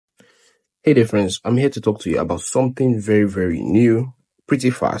Hey there, friends. I'm here to talk to you about something very, very new,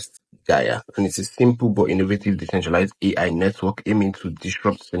 pretty fast, Gaia. And it's a simple but innovative decentralized AI network aiming to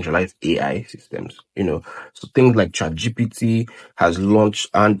disrupt centralized AI systems. So things like ChatGPT has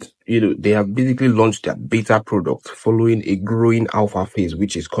launched and, they have basically launched their beta product following a growing alpha phase,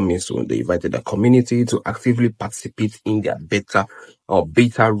 which is coming soon. They invited the community to actively participate in their beta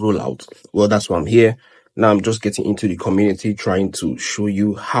rollout. Well, that's why I'm here. Now I'm just getting into the community, trying to show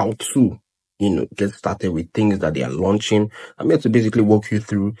you how to get started with things that they are launching. I'm here to basically walk you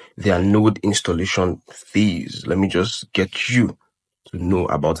through their node installation phase. Let me just get you to know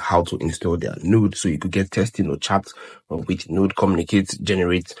about how to install their node so you could get testing or chats of which node communicates,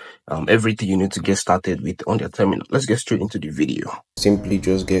 generates everything you need to get started with on their terminal. Let's get straight into the video. Simply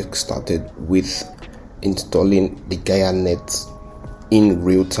just get started with installing the GaiaNet in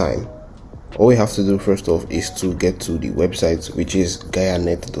real time. All we have to do first off is to get to the website, which is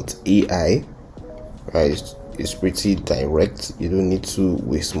GaiaNet.ai. Right, it's pretty direct. You don't need to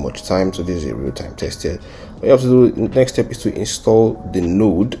waste much time. So this is a real-time test here. What you have to do, the next step is to install the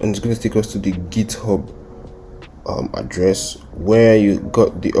node, and it's going to take us to the GitHub address where you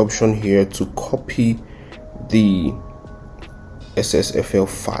got the option here to copy the SSFL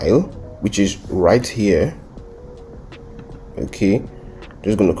file, which is right here. Okay,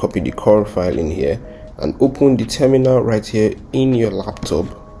 just going to copy the core file in here and open the terminal right here in your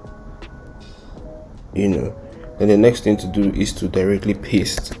laptop. Then the next thing to do is to directly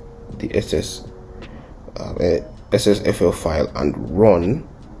paste the SSFL file and run.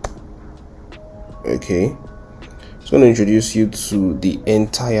 Okay, it's going to introduce you to the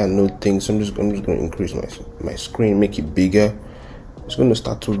entire node thing. So I'm just going to increase my screen, make it bigger. It's going to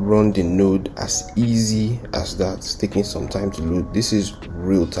start to run the node as easy as that. It's taking some time to load. This is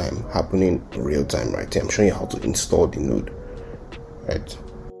real time, happening in real time right here. I'm showing you how to install the node. Right.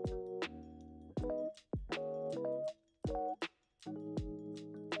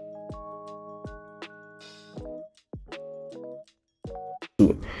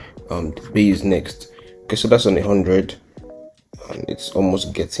 The base next. Okay, so that's on 100 and it's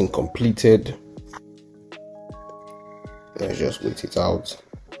almost getting completed. Let's just wait it out.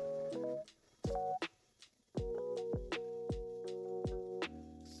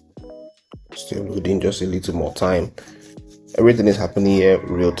 Still loading, just a little more time. Everything is happening here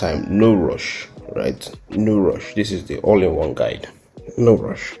real time, no rush, right? No rush. This is the all-in-one guide, no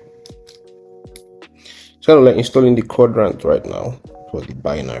rush. So I'm like installing the quadrant right now for the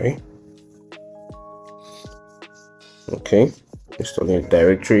binary. Okay, installing the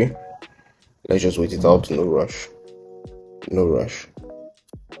directory. Let's just wait it out, no rush. No rush.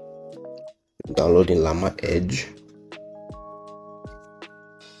 Downloading Llama Edge.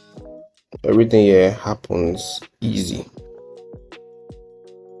 Everything here happens easy.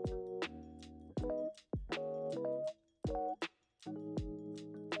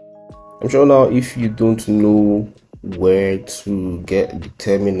 I'm sure now if you don't know where to get the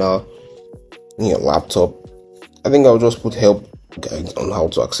terminal in your laptop, I think I'll just put help guides on how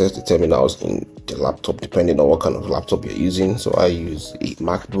to access the terminals in the laptop depending on what kind of laptop you're using. So I use a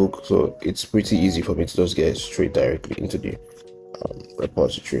MacBook, so it's pretty easy for me to just get straight directly into the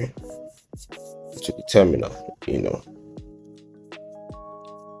repository, to the terminal.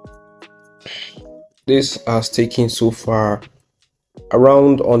 This has taken so far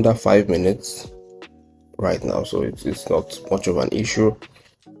around under 5 minutes right now, so it's not much of an issue,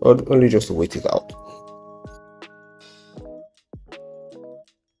 but only just to wait it out.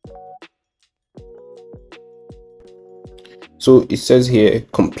 So it says here,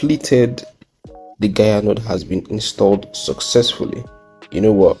 completed. The Gaia node has been installed successfully. You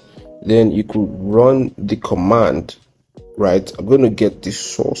know what? Then you could run the command, right? I'm going to get the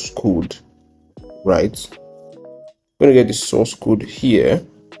source code, right? I'm going to get the source code here.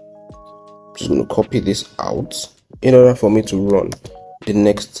 I'm just going to copy this out in order for me to run the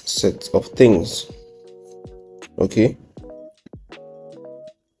next set of things. Okay.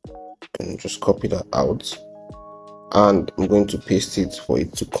 And just copy that out. And I'm going to paste it for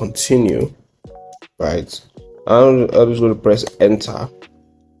it to continue, right? I'm just going to press enter.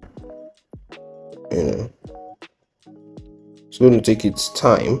 It's going to take its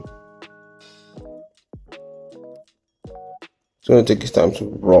time. It's going to take its time to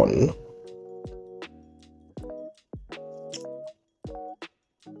run.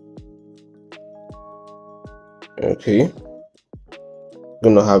 Okay.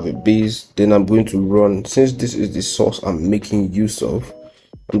 Going to have a base, then I'm going to run, since this is the source I'm making use of,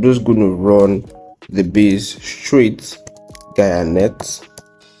 I'm just going to run the base straight GaiaNet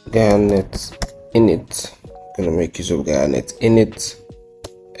init. Going to make use of GaiaNet init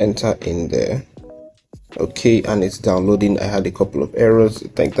enter in there. Okay, and it's downloading. I had a couple of errors. I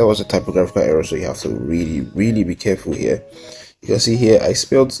think that was a typographical error, so you have to really be careful here. You can see here I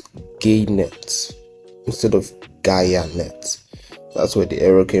spelled GaiaNet instead of GaiaNet. That's where the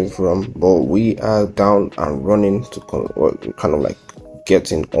error came from, but we are down and running to kind of like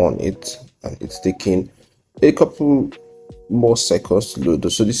getting on it, and it's taking a couple more seconds to load.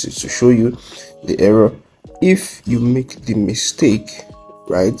 So this is to show you the error. If you make the mistake,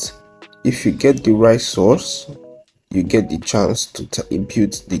 right, if you get the right source, you get the chance to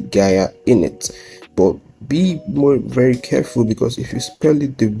impute the Gaia in it. But be very careful, because if you spell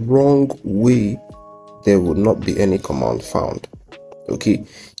it the wrong way, there will not be any command found. Okay,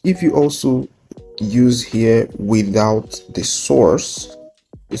 if you also use here without the source,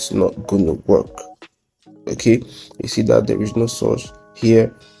 it's not going to work. Okay, you see that there is no source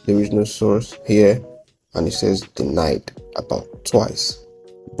here, there is no source here, and it says denied about twice.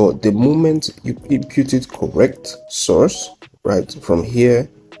 But the moment you impute it correct source, right, from here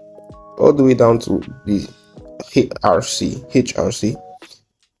all the way down to the HRC,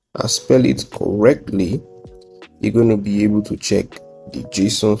 and spell it correctly, you're going to be able to check the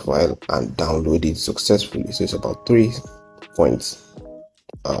JSON file and download it successfully. So it's about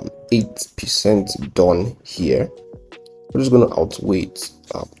 3.8% done here. We're just going to outwait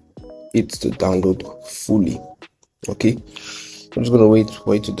it to download fully. Okay, I'm just going to wait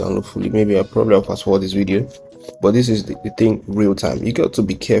for it to download fully. Maybe I'll probably fast forward this video, but this is the thing, real time. You got to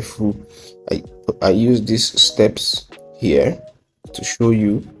be careful. I use these steps here to show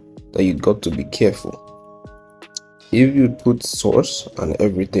you that you got to be careful. If you put source and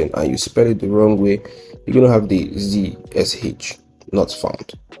everything and you spell it the wrong way, you're going to have the ZSH not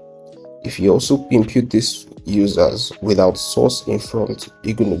found. If you also impute this users without source in front,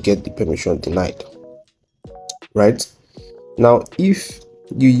 you're going to get the permission denied. Right now, if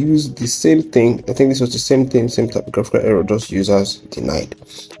you use the same thing, I think this was the same thing, same typographical error, just users denied.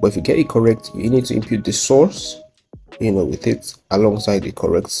 But if you get it correct, you need to impute the source, with it alongside the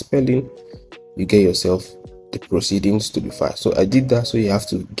correct spelling. You get yourself the proceedings to the file. So I did that, so you have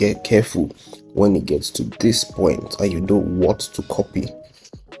to get careful when it gets to this point and you know what to copy.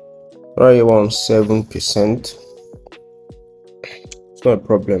 Right around 7%. It's not a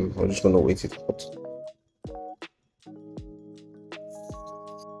problem. I'm just gonna wait it out.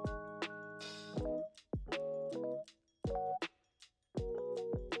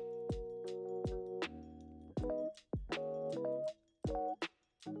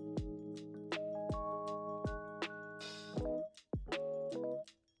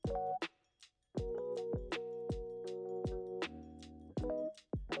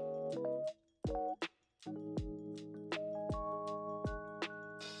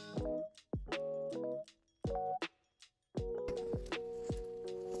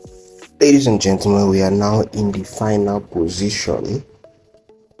 Ladies and gentlemen, we are now in the final position.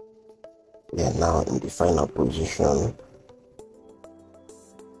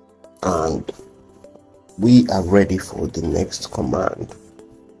 And we are ready for the next command.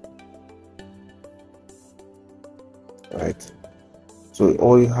 Right. So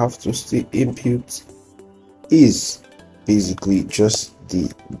all you have to still impute is basically just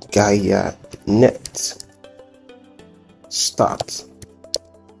the GaiaNet start.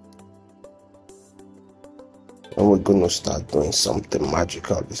 And we're going to start doing something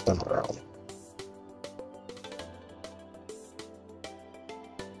magical this time around.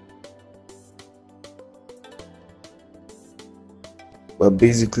 But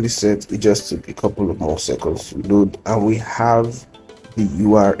basically set, it just took a couple of more seconds to load, and we have the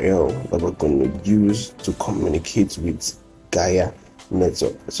URL that we're going to use to communicate with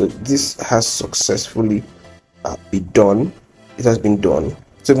GaiaNet. So this has successfully been done. It has been done.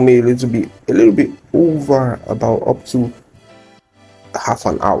 It took me a little bit over about up to half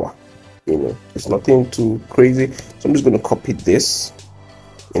an hour. It's nothing too crazy. So I'm just going to copy this,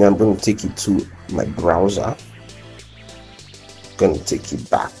 and I'm going to take it to my browser. Going to take it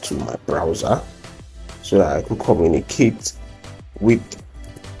back to my browser so that I can communicate with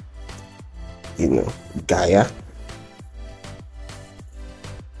Gaia.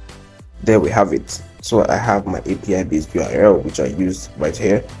 There we have it. So I have my API based URL, which I used right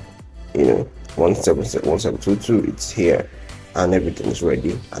here, 177.172.2. it's here and everything is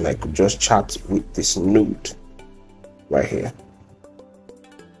ready, and I could just chat with this node right here.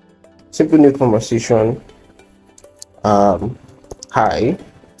 Simple new conversation. Hi,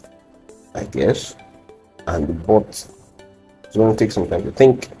 I guess, and the bot is going to take some time to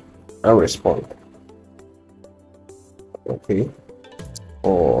think and respond. Okay,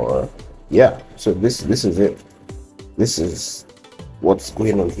 or yeah, so this is it. This is what's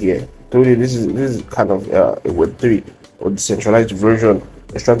going on here. Told you this is kind of a Web3 or decentralized version.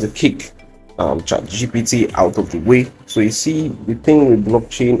 It's trying to kick ChatGPT out of the way. So you see, the thing with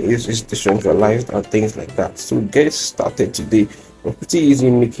blockchain is decentralized and things like that. So get started today. It's pretty easy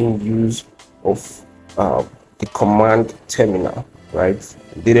making use of the command terminal, right?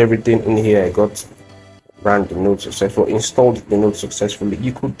 Did everything in here. I ran the node successfully, installed the node successfully.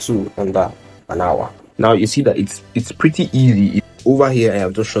 You could too under an hour. Now you see that it's pretty easy. Over here I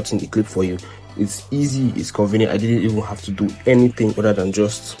have just shortened the clip for you. It's easy, it's convenient. I didn't even have to do anything other than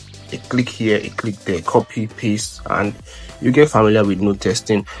just a click here, a click there, copy, paste, and you get familiar with node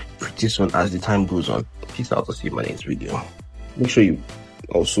testing pretty soon as the time goes on. Peace out. I'll see you in my next video. Make sure you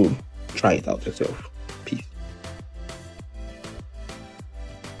also try it out yourself.